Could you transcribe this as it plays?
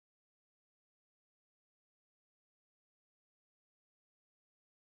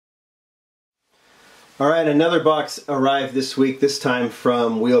Alright, another box arrived this week, this time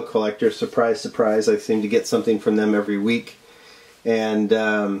from Wheel Collector. Surprise, surprise, I seem to get something from them every week. And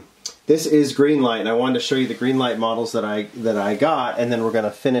this is Greenlight, and I wanted to show you the Greenlight models that I got, and then we're going to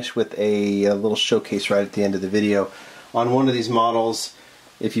finish with a little showcase right at the end of the video on one of these models.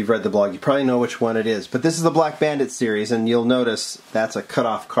 If you've read the blog, you probably know which one it is. But this is the Black Bandit series, and you'll notice that's a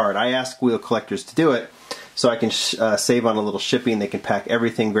cut-off card. I asked Wheel Collectors to do it so I can save on a little shipping. They can pack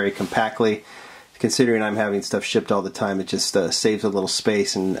everything very compactly. Considering I'm having stuff shipped all the time, it just saves a little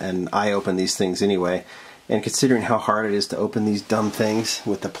space, and I open these things anyway. And considering how hard it is to open these dumb things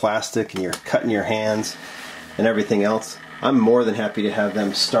with the plastic, and you're cutting your hands and everything else, I'm more than happy to have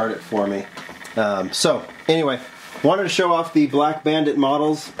them start it for me. So anyway, wanted to show off the Black Bandit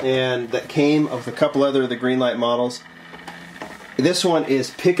models, and that came of a couple other of the Greenlight models. This one is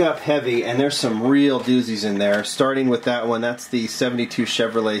pickup heavy, and there's some real doozies in there. Starting with that one, that's the 72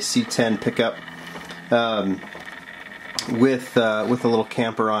 Chevrolet C10 pickup. With a little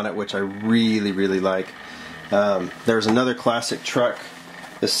camper on it, which I really like. There's another classic truck,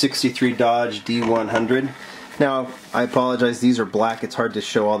 the 63 Dodge D100. Now, I apologize, these are black. It's hard to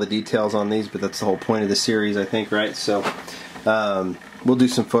show all the details on these, but that's the whole point of the series, I think, right? So we'll do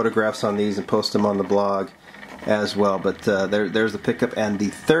some photographs on these and post them on the blog as well. But there's the pickup, and the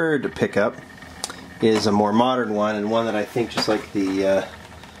third pickup is a more modern one, and one that I think, just like the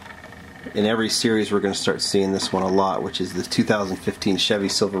in every series, we're going to start seeing this one a lot, which is the 2015 Chevy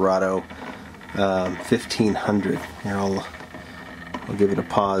Silverado 1500. Here, I'll give it a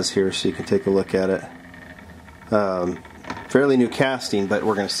pause here so you can take a look at it. Fairly new casting, but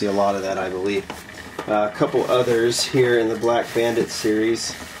we're going to see a lot of that, I believe. A couple others here in the Black Bandit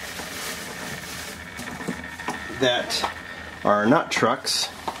series that are not trucks.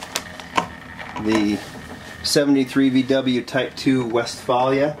 The 73 VW Type 2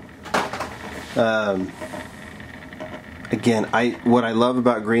 Westfalia. Again, what I love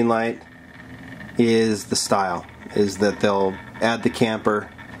about Greenlight is the style, is that they'll add the camper,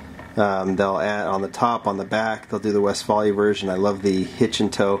 they'll add on the top, on the back, they'll do the Westfalia version. I love the hitch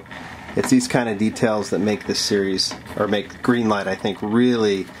and tow. It's these kind of details that make this series, or make Greenlight, I think,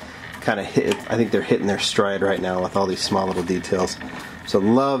 really kind of hit. I think they're hitting their stride right now with all these small little details. So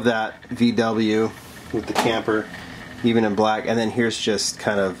love that VW with the camper, even in black. And then here's just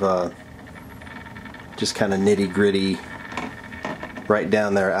kind of nitty gritty, right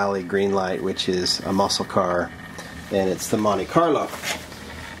down their alley Greenlight, which is a muscle car, and it's the Monte Carlo,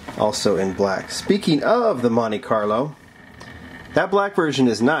 also in black. Speaking of the Monte Carlo, that black version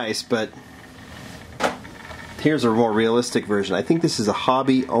is nice, but here's a more realistic version. I think this is a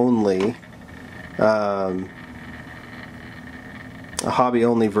hobby only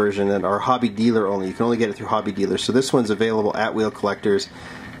version, or hobby dealer only. You can only get it through hobby dealers. So this one's available at Wheel Collectors.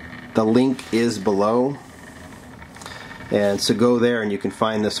 The link is below, and so go there and you can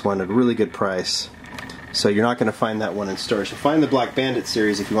find this one at a really good price. So you're not going to find that one in stores. You'll find the Black Bandit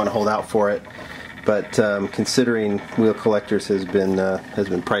series if you want to hold out for it, but considering Wheel Collectors has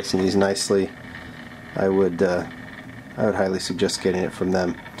been pricing these nicely, I would highly suggest getting it from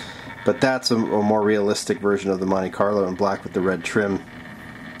them. But that's a more realistic version of the Monte Carlo in black with the red trim.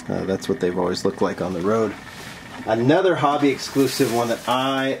 That's what they've always looked like on the road. Another hobby exclusive one that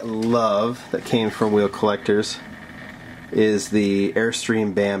I love that came from Wheel Collectors is the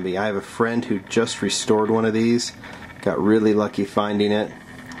Airstream Bambi. I have a friend who just restored one of these. Got really lucky finding it.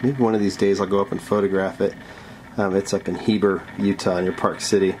 Maybe one of these days I'll go up and photograph it. It's up in Heber, Utah, near Park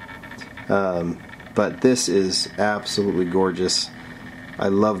City. But this is absolutely gorgeous. I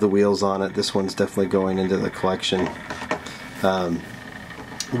love the wheels on it. This one's definitely going into the collection.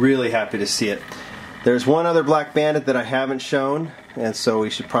 Really happy to see it. There's one other Black Bandit that I haven't shown, and so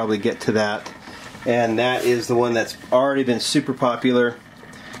we should probably get to that. And that is the one that's already been super popular,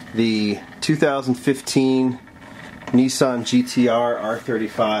 the 2015 Nissan GTR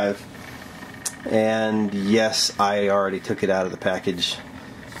R35. And yes, I already took it out of the package.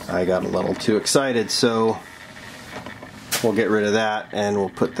 I got a little too excited, so we'll get rid of that, and we'll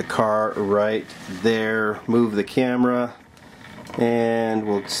put the car right there, move the camera, and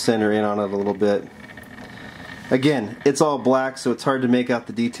we'll center in on it a little bit. Again, it's all black, so it's hard to make out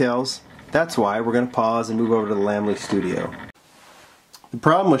the details. That's why we're going to pause and move over to the Lamley studio. The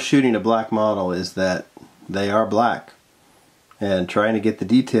problem with shooting a black model is that they are black, and trying to get the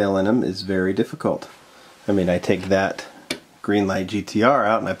detail in them is very difficult. I mean, I take that Greenlight GTR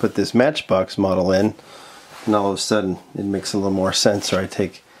out and I put this Matchbox model in, and all of a sudden it makes a little more sense. Or I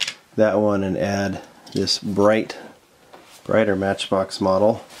take that one and add this brighter Matchbox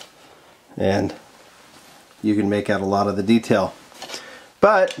model, and you can make out a lot of the detail.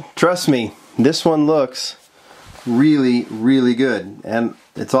 But trust me, this one looks really, really good. And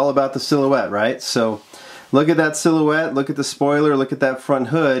it's all about the silhouette, right? So look at that silhouette, look at the spoiler, look at that front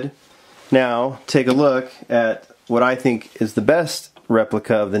hood. Now take a look at what I think is the best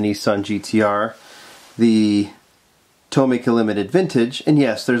replica of the Nissan GTR, the Tomica Limited Vintage. And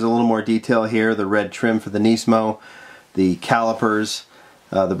yes, there's a little more detail here, the red trim for the Nismo, the calipers,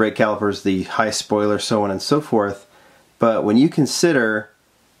 the brake calipers, the high spoiler, so on and so forth. But when you consider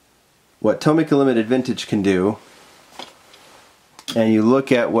what Tomica Limited Vintage can do, and you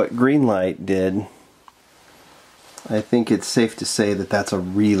look at what Greenlight did, I think it's safe to say that that's a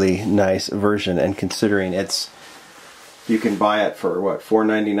really nice version. And considering you can buy it for what,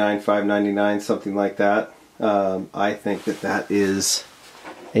 $4.99, $5.99, something like that. I think that is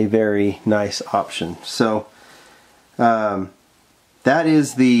a very nice option. So that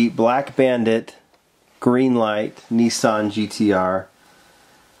is the Black Bandit Greenlight Nissan GTR.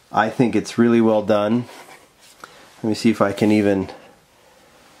 I think it's really well done. Let me see if I can even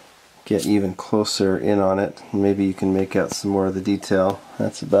get even closer in on it. Maybe you can make out some more of the detail.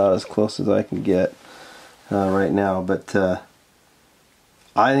 That's about as close as I can get right now, but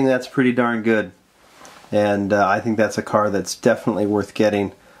I think that's pretty darn good, and I think that's a car that's definitely worth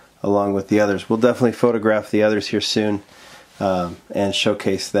getting along with the others. We'll definitely photograph the others here soon and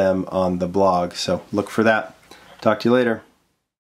showcase them on the blog, so look for that. Talk to you later.